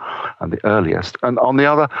Britain, and the earliest, and on the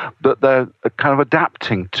other, that they're kind of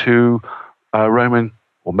adapting to Roman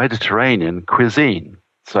or Mediterranean cuisine.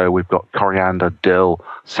 So we've got coriander, dill,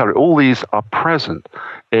 celery, all these are present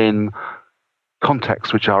in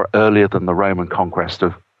contexts which are earlier than the Roman conquest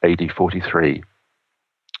of AD 43.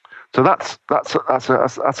 So that's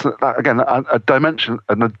again a dimension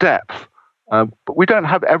and a depth, but we don't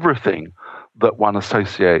have everything that one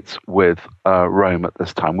associates with Rome at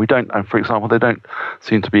this time. We don't, and for example, they don't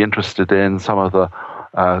seem to be interested in some of the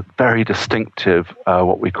very distinctive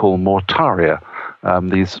what we call mortaria,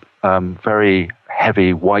 these very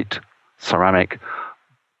heavy white ceramic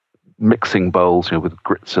mixing bowls, with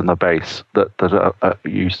grits in the base that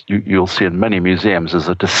you'll see in many museums as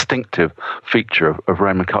a distinctive feature of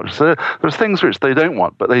Roman culture. So there's things which they don't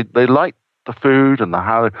want, but they like the food and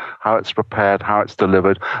how it's prepared, how it's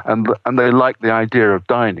delivered, and they like the idea of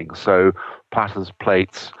dining. So platters,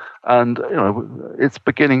 plates, and it's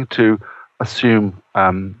beginning to assume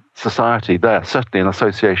society there, certainly in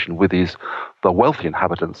association with the wealthy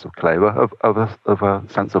inhabitants of Caleva, of a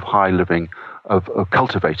sense of high living, of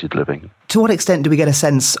cultivated living. To what extent do we get a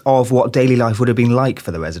sense of what daily life would have been like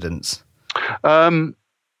for the residents?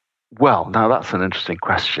 Well, now that's an interesting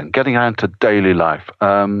question. Getting on to daily life.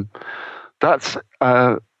 That's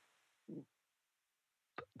the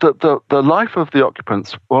life of the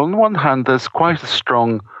occupants. Well, on the one hand, there's quite a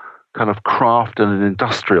strong kind of craft and an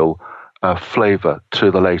industrial flavour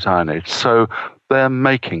to the late Iron Age. So they're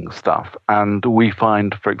making stuff, and we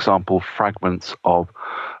find, for example, fragments of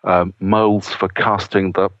moulds for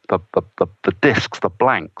casting the discs, the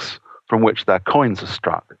blanks from which their coins are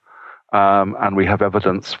struck, and we have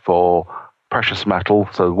evidence for precious metal,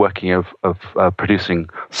 so working of producing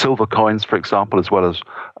silver coins, for example, as well as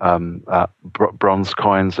bronze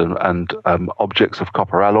coins and objects of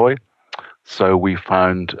copper alloy. So we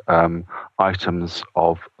found items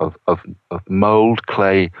of mold,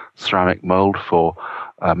 clay, ceramic mold for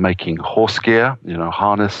making horse gear,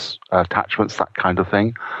 harness attachments, that kind of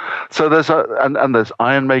thing. So there's there's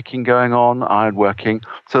iron making going on, iron working.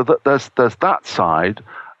 So that there's that side,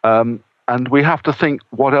 and we have to think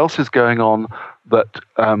what else is going on that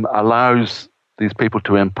allows these people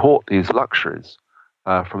to import these luxuries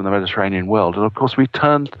from the Mediterranean world. And of course, we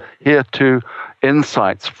turned here to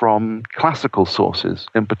insights from classical sources,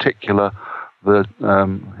 in particular the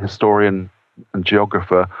historian and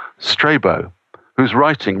geographer Strabo, who's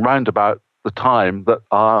writing round about the time that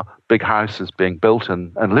our big house is being built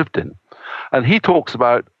and lived in. And he talks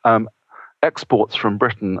about exports from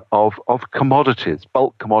Britain of commodities,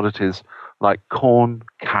 bulk commodities like corn,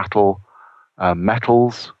 cattle,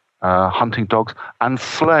 metals, hunting dogs, and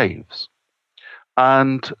slaves.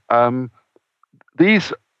 And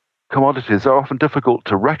these commodities are often difficult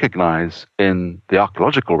to recognize in the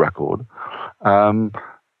archaeological record,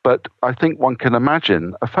 But I think one can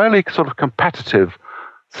imagine a fairly sort of competitive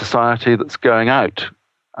society that's going out.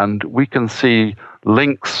 And we can see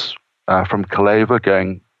links from Calaver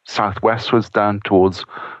going southwestwards down towards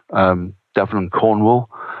Devon and Cornwall,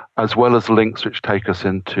 as well as links which take us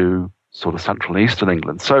into sort of central and eastern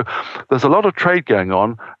England. So there's a lot of trade going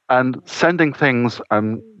on, and sending things,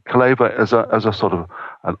 Calaver as a sort of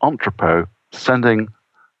an entrepot, sending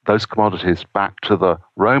those commodities back to the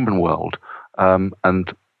Roman world.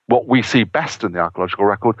 And what we see best in the archaeological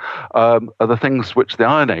record are the things which the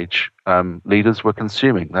Iron Age leaders were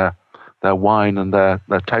consuming, their wine and their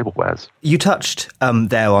tablewares. You touched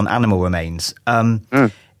there on animal remains.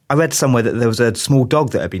 I read somewhere that there was a small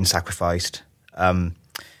dog that had been sacrificed.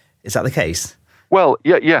 Is that the case? Well,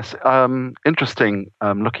 yes. Interesting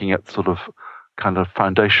looking at sort of kind of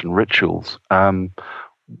foundation rituals.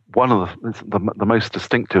 One of the most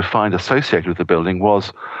distinctive find associated with the building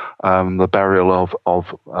was the burial of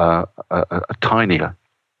a tinier,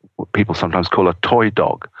 what people sometimes call a toy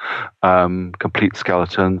dog, complete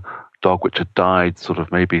skeleton dog which had died sort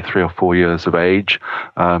of maybe 3 or 4 years of age.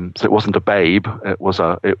 So it wasn't a babe; it was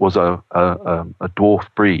a dwarf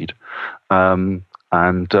breed,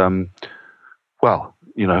 well,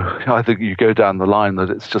 you know, I think you go down the line that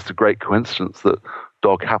it's just a great coincidence that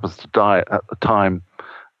dog happens to die at the time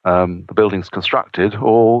the building's constructed,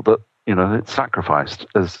 or that, you know, it's sacrificed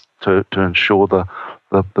as to ensure the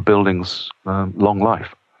building's long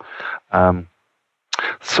life.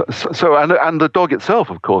 So the dog itself,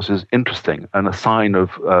 of course, is interesting and a sign of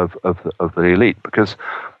the elite, because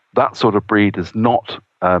that sort of breed is not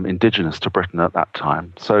indigenous to Britain at that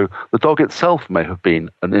time. So the dog itself may have been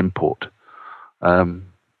an import. So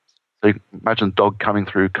you imagine dog coming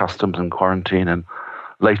through customs and quarantine and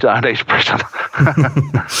late Iron Age Britain.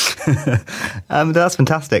 That's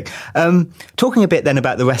fantastic. Talking a bit then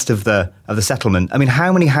about the rest of the settlement. I mean,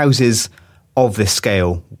 how many houses of this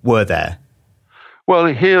scale were there? Well,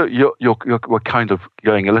 here we're kind of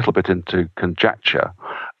going a little bit into conjecture,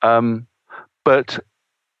 but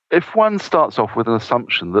if one starts off with an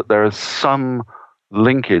assumption that there is some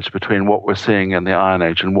linkage between what we're seeing in the Iron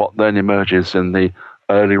Age and what then emerges in the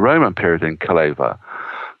early Roman period in Calaver,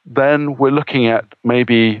 then we're looking at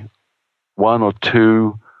maybe 1 or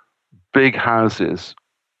 2 big houses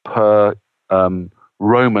per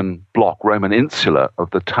Roman block, Roman insula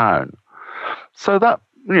of the town. So that,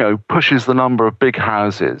 you know, pushes the number of big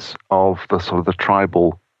houses of the sort of the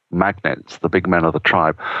tribal magnates, the big men of the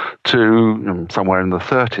tribe, to somewhere in the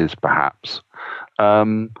 30s perhaps.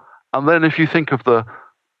 And then if you think of the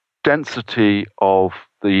density of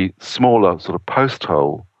the smaller sort of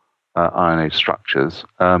post-hole Iron Age structures,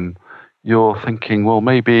 you're thinking, well,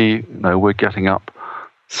 maybe, you know, we're getting up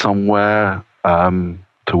somewhere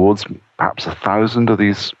towards perhaps 1,000 of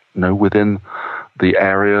these, you know, within the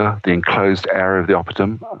area, the enclosed area of the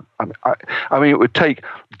Oppitum. I mean, it would take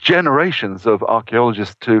generations of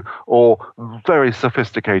archaeologists or very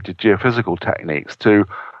sophisticated geophysical techniques to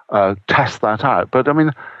test that out. But I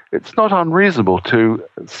mean, it's not unreasonable to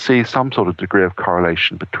see some sort of degree of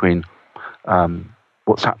correlation between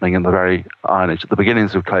what's happening in the very Iron Age at the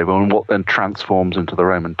beginnings of Calaver and what then transforms into the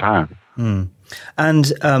Roman town.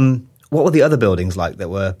 And what were the other buildings like that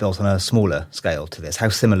were built on a smaller scale to this? How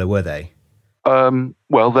similar were they?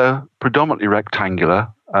 Well, they're predominantly rectangular.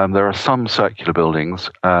 There are some circular buildings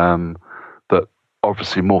that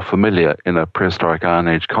obviously more familiar in a prehistoric Iron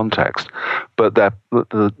Age context, but they're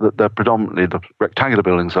predominantly, the rectangular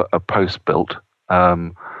buildings are post-built,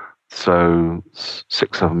 so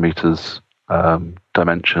 6-7 meters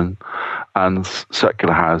dimension, and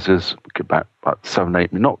circular houses about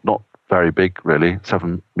 7-8, not very big really,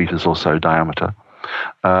 7 meters or so diameter.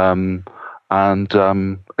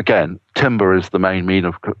 Again, timber is the main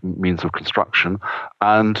means of construction,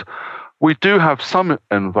 and we do have some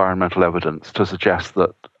environmental evidence to suggest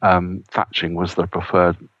that thatching was the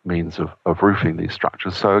preferred means of roofing these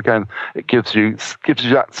structures. So again, it gives you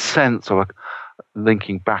that sense of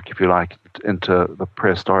linking back, if you like, into the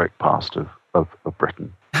prehistoric past of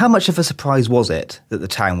Britain. How much of a surprise was it that the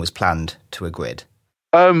town was planned to a grid?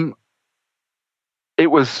 It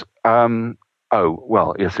was.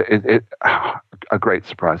 Yes, it a great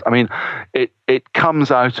surprise. I mean, it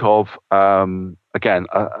comes out of, again,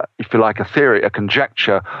 if you like, a theory, a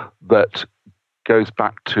conjecture that goes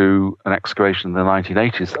back to an excavation in the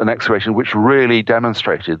 1980s, an excavation which really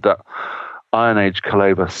demonstrated that Iron Age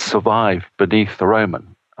Calaver survived beneath the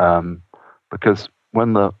Roman, because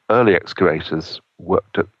when the early excavators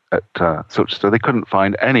worked at Silchester, they couldn't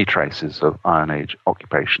find any traces of Iron Age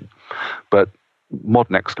occupation. But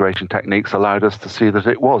modern excavation techniques allowed us to see that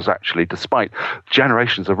it was actually, despite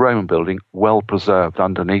generations of Roman building, well preserved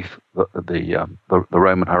underneath the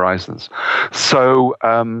Roman horizons. So,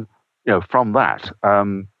 from that,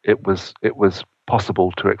 it was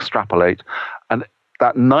possible to extrapolate, and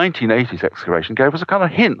that 1980s excavation gave us a kind of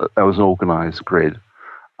hint that there was an organised grid,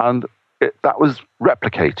 and that was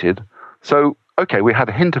replicated. So, okay, we had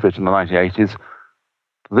a hint of it in the 1980s.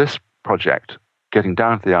 This project, getting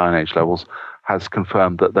down to the Iron Age levels, has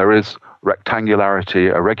confirmed that there is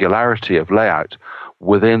rectangularity, a regularity of layout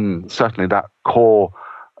within certainly that core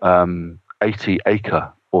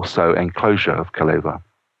 80-acre or so enclosure of Kaleva.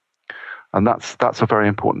 And that's a very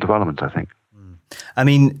important development, I think. I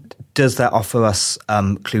mean, does that offer us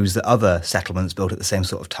clues that other settlements built at the same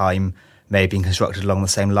sort of time may have been constructed along the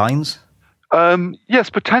same lines? Yes,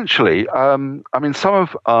 potentially. I mean, some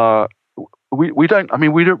of we don't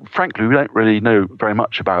really know very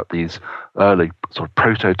much about these early sort of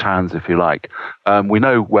proto-towns, if you like. We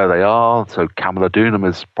know where they are. So Camalodunum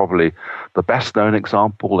is probably the best known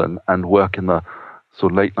example, and work in the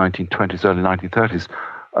sort of late 1920s, early 1930s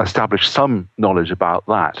established some knowledge about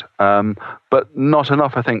that, but not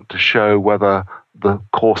enough, I think, to show whether the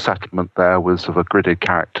core settlement there was of a gridded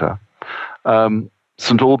character.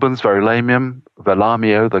 St Albans, Verulamium,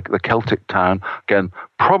 Velamio, the Celtic town, again,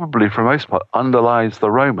 probably for the most part underlies the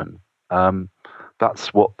Roman.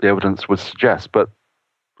 That's what the evidence would suggest, but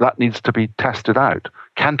that needs to be tested out.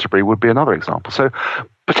 Canterbury would be another example. So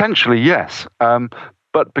potentially, yes.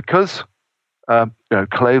 But because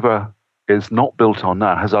Kaleva is not built on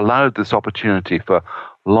now, has allowed this opportunity for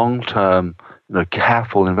long-term,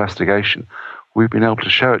 careful investigation, we've been able to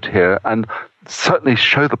show it here and certainly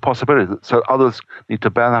show the possibility. So others need to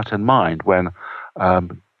bear that in mind when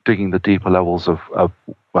digging the deeper levels of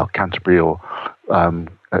Canterbury or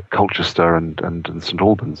Colchester and St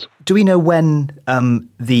Albans. Do we know when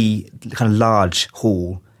the kind of large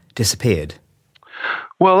hall disappeared?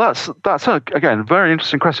 Well, that's again, very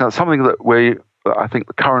interesting question. That's something that I think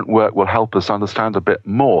the current work will help us understand a bit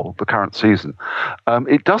more, the current season.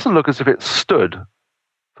 It doesn't look as if it stood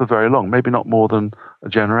for very long, maybe not more than a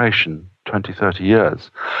generation, 20, 30 years,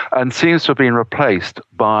 and seems to have been replaced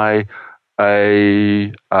by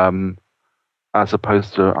as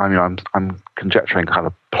opposed to, I'm conjecturing kind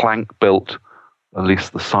of plank-built, at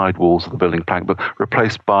least the side walls of the building plank, but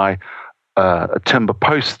replaced by a timber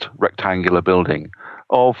post rectangular building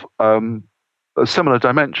of similar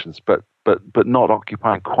dimensions, but not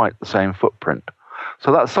occupying quite the same footprint.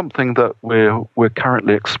 So that's something that we're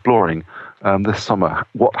currently exploring this summer.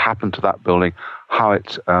 What happened to that building? How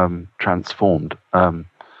it transformed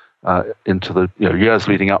into the years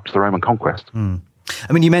leading up to the Roman conquest. I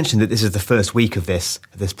mean, you mentioned that this is the first week of this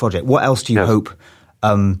project. What else do you hope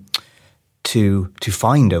to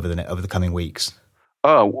find over the coming weeks?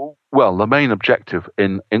 Oh well, the main objective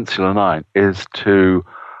in Insula 9 is to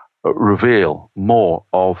reveal more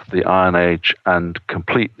of the Iron Age and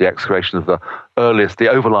complete the excavation of the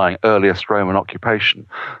overlying earliest Roman occupation.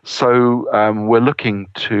 So we're looking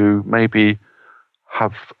to maybe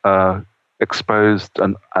have exposed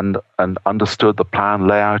and understood the plan,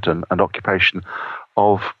 layout, and occupation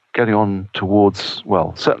of getting on towards,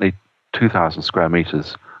 well, certainly 2,000 square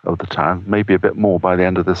meters of the town, maybe a bit more by the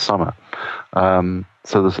end of this summer.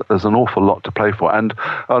 So there's an awful lot to play for, and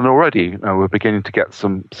already we're beginning to get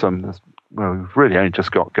some. Well, we've really only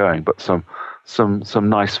just got going, but some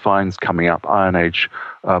nice finds coming up. Iron Age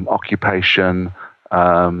occupation,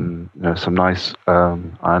 some nice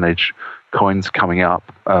Iron Age coins coming up.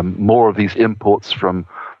 More of these imports from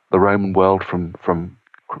the Roman world, from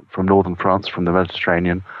northern France, from the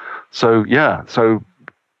Mediterranean. So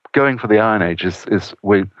going for the Iron Age is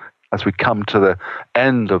as we come to the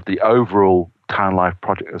end of the overall town life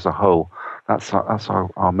project as a whole. That's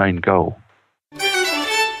our main goal.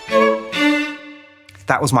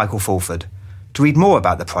 That was Michael Fulford. To read more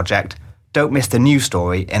about the project, don't miss the news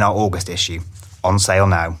story in our August issue, on sale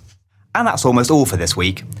now. And that's almost all for this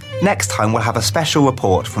week. Next time we'll have a special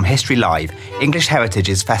report from History Live, English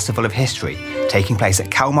Heritage's Festival of History, taking place at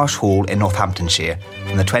Calmarsh Hall in Northamptonshire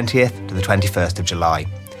from the 20th to the 21st of July.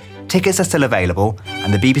 Tickets are still available,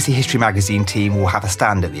 and the BBC History Magazine team will have a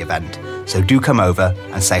stand at the event, so do come over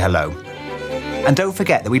and say hello. And don't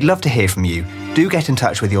forget that we'd love to hear from you. Do get in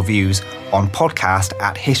touch with your views on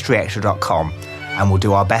podcast@historyextra.com, and we'll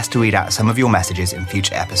do our best to read out some of your messages in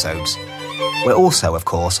future episodes. We're also, of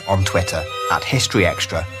course, on Twitter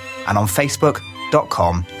 @HistoryExtra and on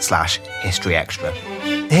Facebook.com/HistoryExtra.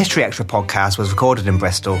 The History Extra podcast was recorded in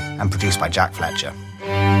Bristol and produced by Jack Fletcher.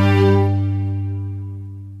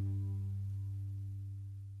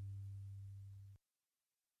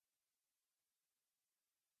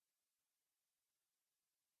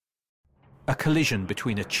 A collision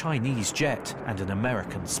between a Chinese jet and an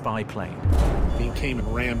American spy plane. He came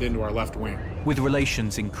and rammed into our left wing. With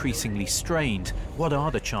relations increasingly strained, what are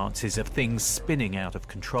the chances of things spinning out of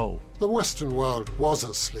control? The Western world was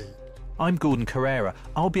asleep. I'm Gordon Carrera.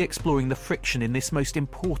 I'll be exploring the friction in this most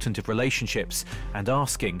important of relationships and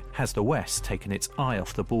asking, has the West taken its eye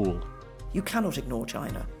off the ball? You cannot ignore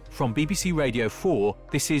China. From BBC Radio 4,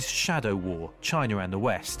 this is Shadow War, China and the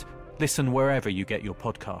West. Listen wherever you get your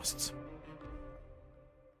podcasts.